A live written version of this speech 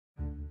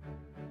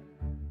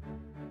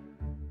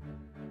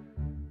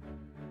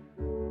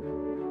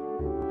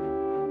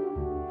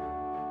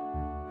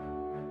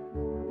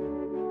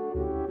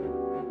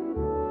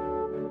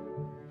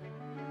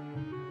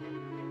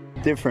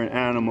different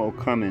animal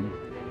coming.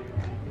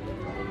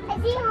 I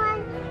see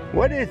one.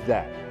 What is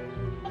that?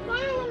 An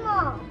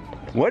animal.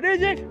 What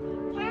is it?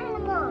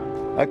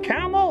 Animal. A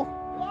camel?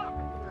 Yeah.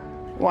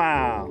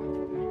 Wow.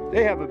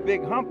 They have a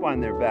big hump on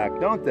their back,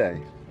 don't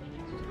they?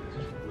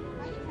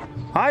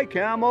 Hi,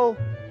 camel.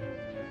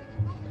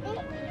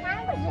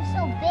 Camels are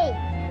so big.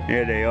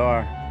 Here they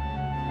are.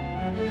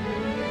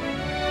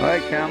 Hi,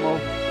 camel.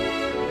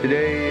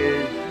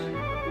 Today's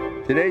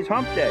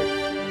hump day.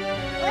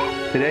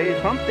 What? Today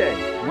is hump day,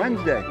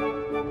 Wednesday.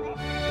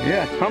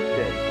 Yeah, it's hump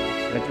day.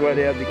 That's why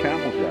they have the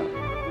camels out.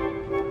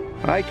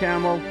 Hi,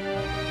 camel.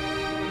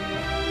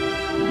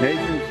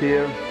 Nathan's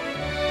here.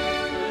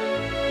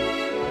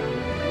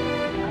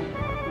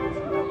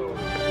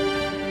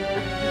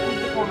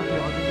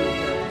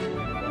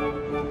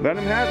 Let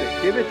him have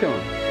it. Give it to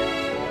him.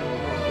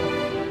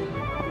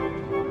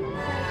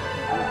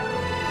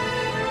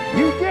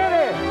 You did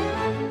it!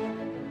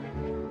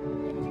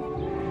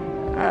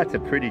 That's a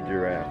pretty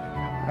giraffe.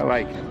 I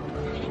like it.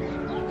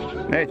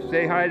 Hey,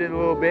 say hi to the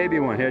little baby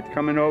one here. It's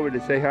coming over to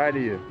say hi to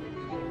you.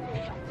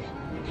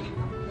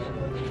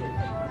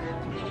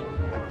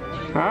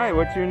 Hi,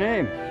 what's your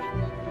name?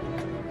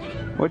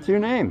 What's your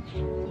name?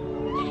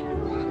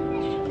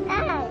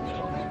 Hi.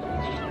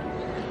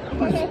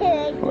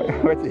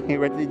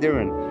 What's he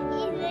doing?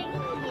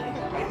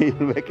 He's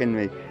licking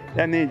me.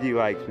 That means he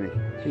likes me.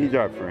 He's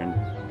our friend.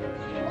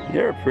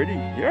 You're a pretty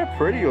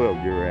little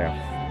giraffe.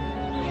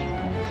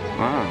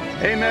 Wow.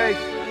 Hey, mate.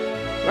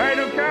 Ride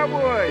them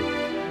cowboys.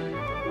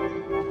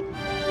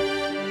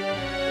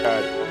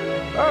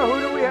 Oh, who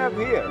do we have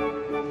here?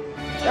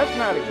 That's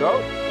not a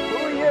goat. Who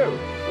are you?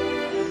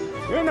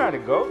 You're not a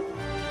goat.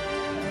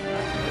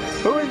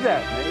 Who is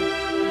that,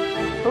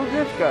 mate? Who's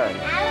this guy?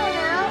 I don't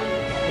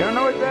know. You don't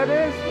know what that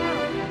is?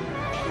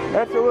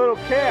 That's a little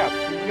calf.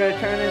 She's going to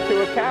turn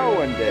into a cow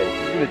one day.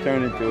 She's going to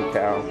turn into a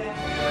cow.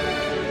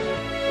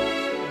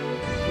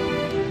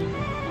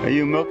 Are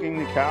you milking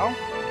the cow?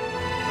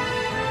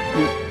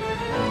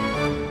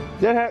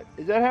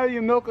 Is that how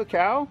you milk a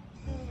cow?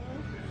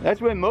 That's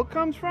where milk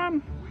comes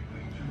from?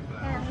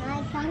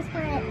 It comes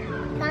from it.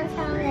 Right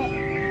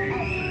there!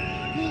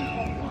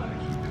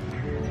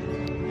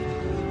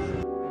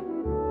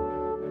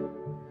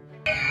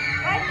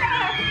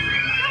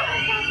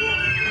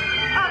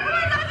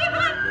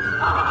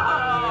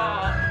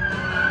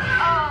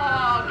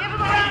 Give him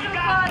a round of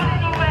applause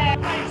anyway!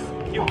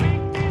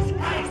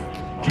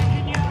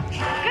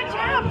 Good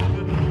job!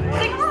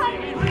 Sing on!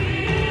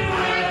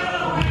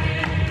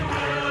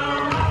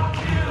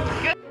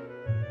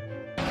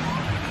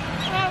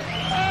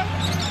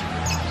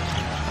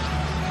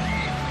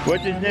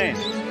 What's his name?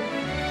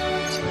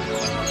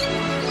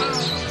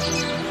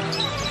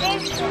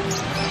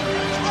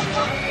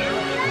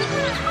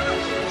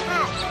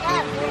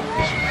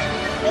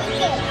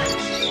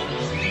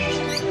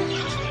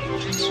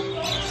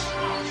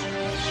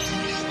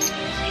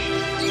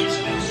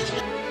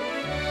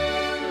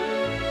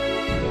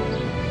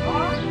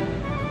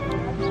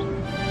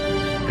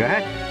 Go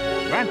ahead,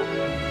 run.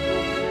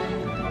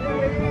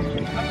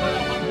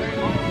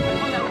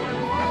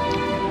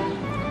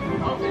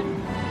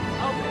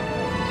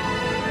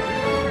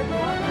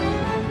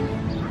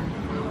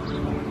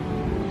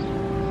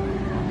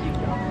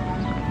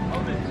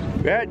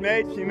 Go ahead,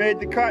 mates, you made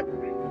the cut.